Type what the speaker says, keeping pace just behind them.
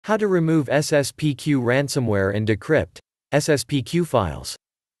How to remove Sspq ransomware and decrypt Sspq files.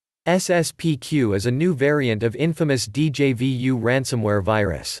 Sspq is a new variant of infamous DJVU ransomware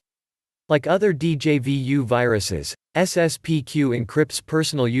virus. Like other DJVU viruses, Sspq encrypts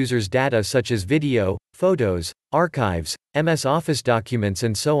personal users' data such as video, photos, archives, MS Office documents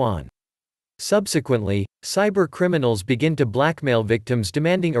and so on. Subsequently, cyber criminals begin to blackmail victims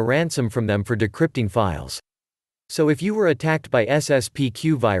demanding a ransom from them for decrypting files. So if you were attacked by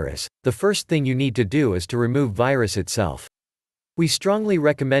Sspq virus, the first thing you need to do is to remove virus itself. We strongly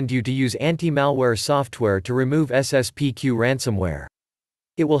recommend you to use anti-malware software to remove Sspq ransomware.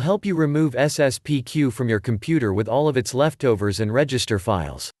 It will help you remove Sspq from your computer with all of its leftovers and register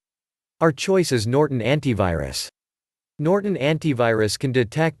files. Our choice is Norton Antivirus. Norton Antivirus can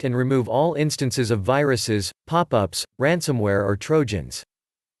detect and remove all instances of viruses, pop-ups, ransomware or trojans.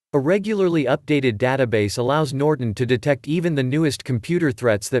 A regularly updated database allows Norton to detect even the newest computer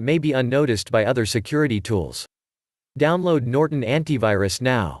threats that may be unnoticed by other security tools. Download Norton Antivirus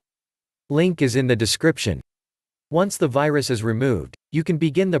now. Link is in the description. Once the virus is removed, you can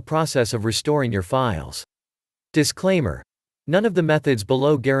begin the process of restoring your files. Disclaimer: none of the methods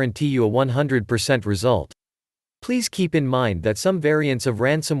below guarantee you a 100% result. Please keep in mind that some variants of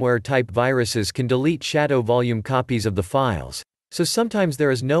ransomware-type viruses can delete shadow volume copies of the files, so sometimes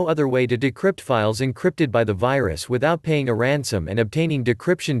there is no other way to decrypt files encrypted by the virus without paying a ransom and obtaining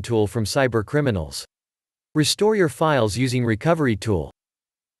decryption tool from cyber criminals. Restore your files using recovery tool.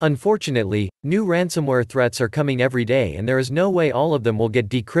 Unfortunately, new ransomware threats are coming every day and there is no way all of them will get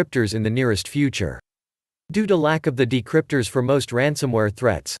decryptors in the nearest future. Due to lack of the decryptors for most ransomware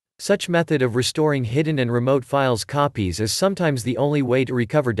threats, such method of restoring hidden and remote files copies is sometimes the only way to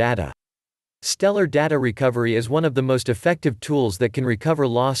recover data. Stellar Data Recovery is one of the most effective tools that can recover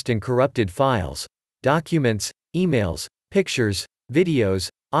lost and corrupted files, documents, emails, pictures, videos,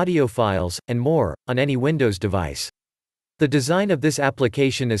 audio files, and more, on any Windows device. The design of this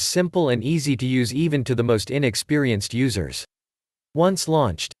application is simple and easy to use even to the most inexperienced users. Once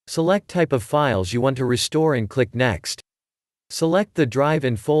launched, select type of files you want to restore and click Next. Select the drive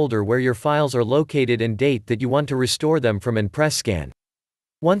and folder where your files are located and date that you want to restore them from and press Scan.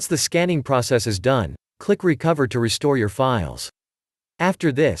 Once the scanning process is done, click Recover to restore your files.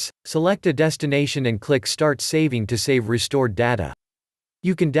 After this, select a destination and click Start Saving to save restored data.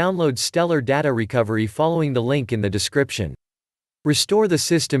 You can download Stellar Data Recovery following the link in the description. Restore the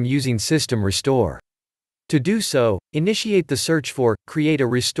system using System Restore. To do so, initiate the search for Create a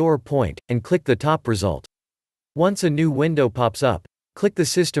Restore Point and click the top result. Once a new window pops up, click the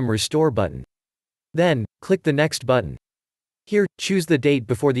System Restore button. Then, click the Next button. Here, choose the date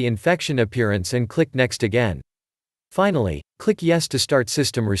before the infection appearance and click Next again. Finally, click Yes to start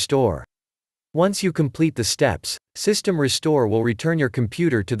System Restore. Once you complete the steps, System Restore will return your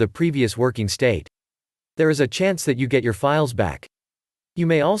computer to the previous working state. There is a chance that you get your files back. You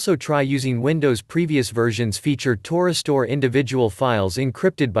may also try using Windows. Previous versions feature to restore individual files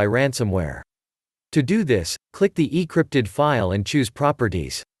encrypted by ransomware. To do this, click the encrypted file and choose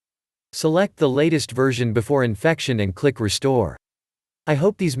Properties. Select the latest version before infection and click Restore. I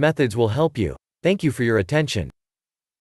hope these methods will help you. Thank you for your attention.